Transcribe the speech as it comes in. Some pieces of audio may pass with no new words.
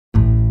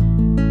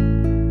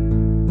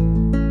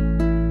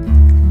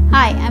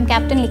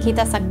Captain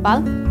Likhita.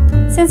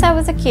 Since I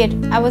was a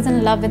kid, I was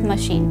in love with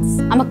machines.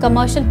 I'm a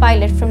commercial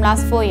pilot from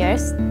last 4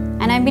 years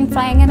and I've been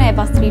flying an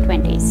Airbus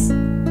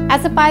 320s.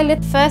 As a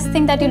pilot, first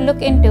thing that you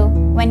look into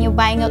when you're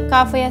buying a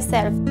car for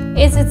yourself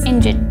is its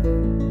engine.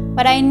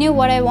 But I knew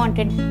what I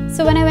wanted.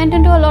 So when I went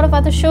into a lot of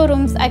other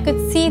showrooms, I could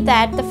see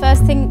that the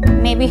first thing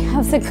maybe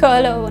was a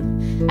color one.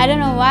 I don't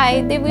know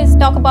why. They will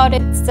talk about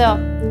its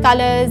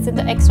colors and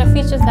the extra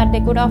features that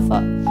they could offer.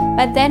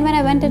 But then when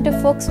I went into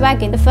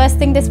Volkswagen, the first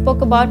thing they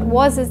spoke about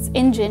was its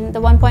engine,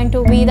 the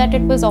 1.2V that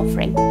it was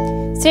offering.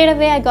 Straight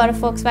away, I got a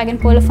Volkswagen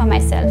Polo for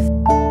myself.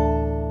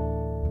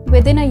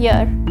 Within a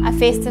year, I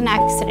faced an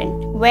accident.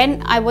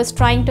 When I was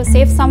trying to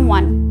save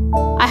someone,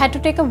 I had to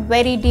take a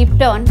very deep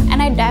turn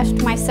and I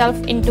dashed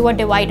myself into a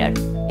divider.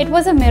 It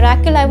was a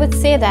miracle, I would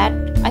say, that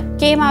I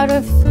came out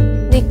of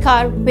the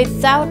car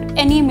without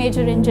any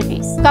major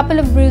injuries. A couple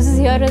of bruises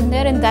here and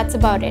there, and that's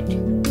about it.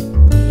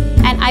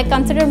 And I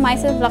consider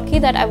myself lucky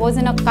that I was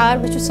in a car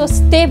which was so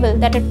stable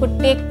that it could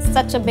take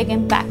such a big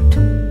impact.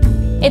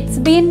 It's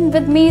been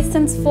with me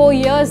since 4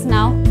 years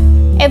now.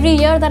 Every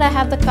year that I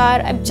have the car,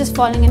 I'm just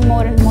falling in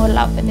more and more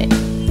love with it.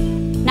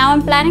 Now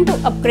I'm planning to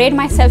upgrade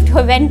myself to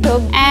a Vento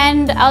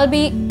and I'll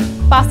be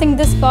passing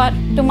this car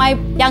to my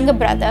younger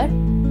brother.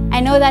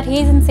 I know that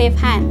he's in safe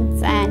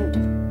hands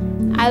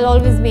and I'll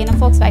always be in a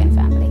Volkswagen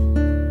family.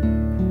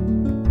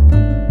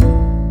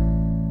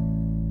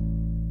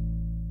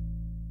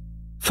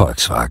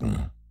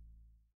 Volkswagen.